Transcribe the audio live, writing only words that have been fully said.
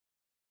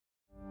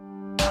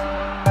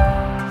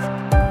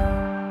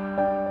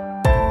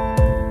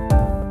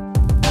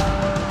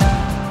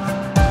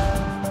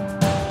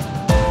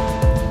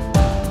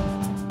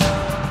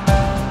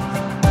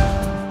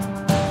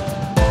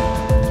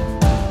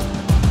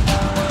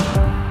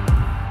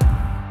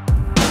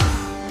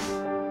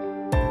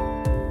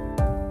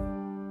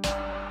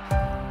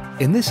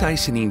In this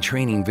Icynene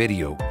training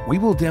video, we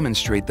will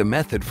demonstrate the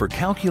method for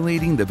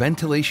calculating the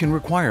ventilation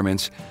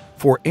requirements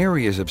for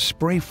areas of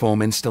spray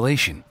foam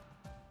installation.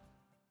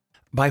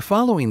 By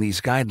following these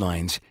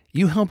guidelines,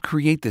 you help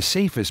create the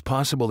safest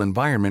possible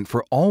environment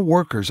for all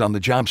workers on the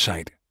job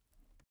site.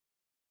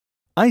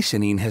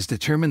 Icynene has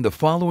determined the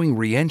following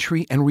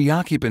re-entry and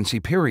re-occupancy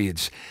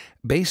periods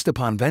based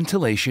upon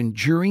ventilation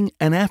during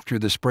and after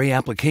the spray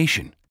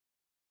application.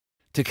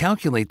 To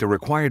calculate the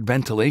required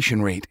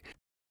ventilation rate,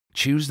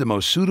 choose the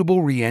most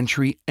suitable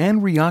re-entry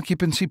and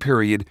re-occupancy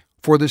period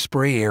for the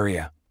spray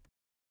area.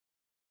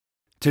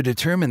 To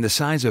determine the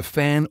size of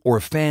fan or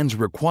fans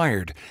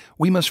required,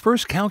 we must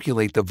first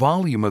calculate the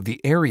volume of the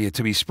area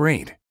to be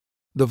sprayed.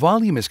 The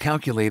volume is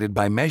calculated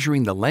by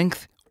measuring the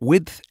length,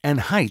 width, and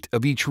height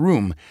of each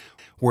room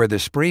where the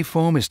spray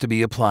foam is to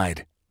be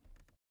applied.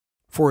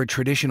 For a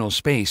traditional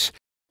space,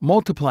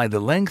 multiply the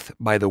length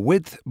by the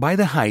width by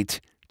the height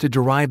to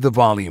derive the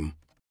volume.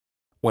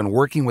 When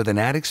working with an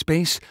attic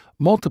space,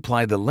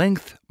 multiply the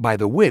length by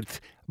the width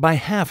by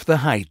half the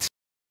height.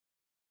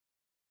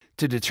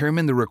 To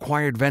determine the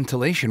required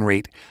ventilation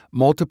rate,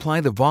 multiply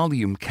the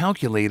volume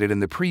calculated in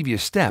the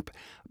previous step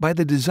by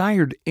the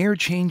desired air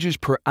changes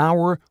per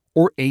hour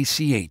or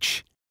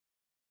ACH.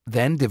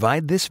 Then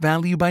divide this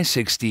value by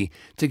 60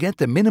 to get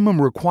the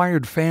minimum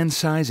required fan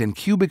size in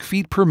cubic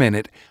feet per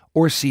minute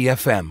or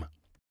CFM.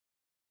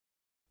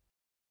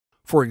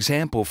 For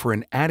example, for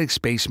an attic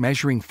space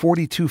measuring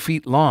 42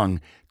 feet long,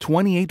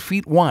 28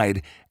 feet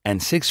wide,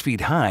 and 6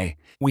 feet high,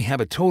 we have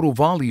a total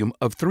volume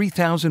of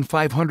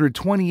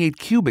 3,528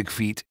 cubic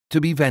feet to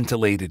be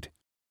ventilated.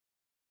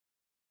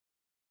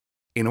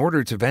 In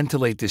order to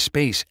ventilate this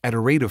space at a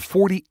rate of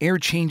 40 air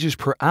changes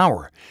per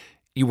hour,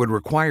 you would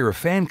require a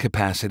fan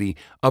capacity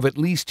of at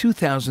least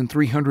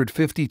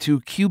 2,352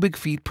 cubic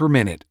feet per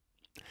minute.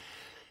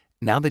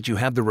 Now that you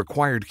have the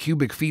required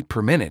cubic feet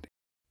per minute,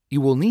 you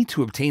will need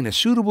to obtain a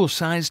suitable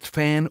sized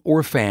fan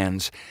or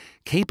fans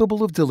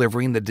capable of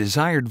delivering the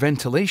desired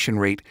ventilation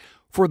rate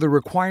for the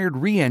required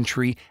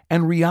re-entry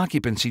and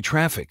re-occupancy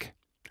traffic.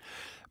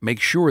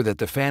 Make sure that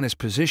the fan is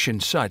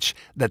positioned such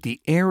that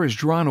the air is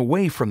drawn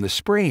away from the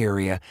spray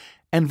area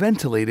and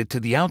ventilated to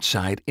the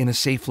outside in a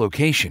safe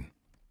location.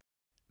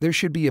 There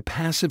should be a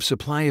passive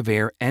supply of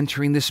air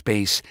entering the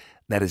space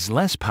that is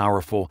less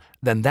powerful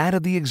than that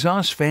of the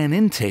exhaust fan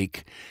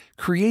intake,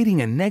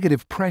 creating a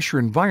negative pressure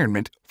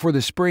environment for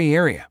the spray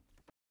area.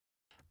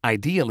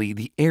 Ideally,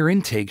 the air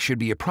intake should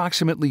be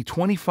approximately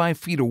 25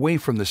 feet away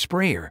from the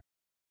sprayer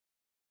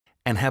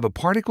and have a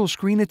particle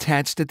screen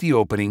attached at the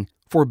opening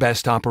for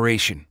best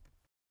operation.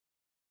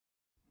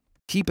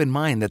 Keep in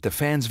mind that the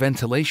fan's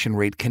ventilation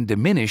rate can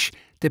diminish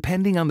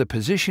depending on the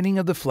positioning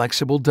of the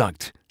flexible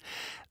duct.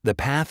 The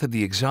path of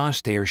the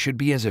exhaust air should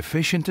be as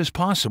efficient as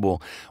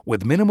possible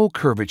with minimal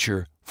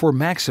curvature for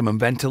maximum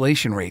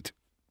ventilation rate.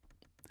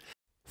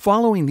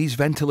 Following these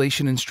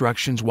ventilation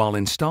instructions while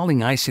installing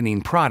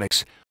Icynene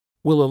products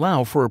will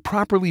allow for a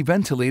properly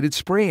ventilated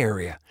spray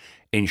area,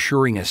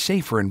 ensuring a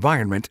safer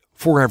environment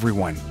for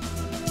everyone.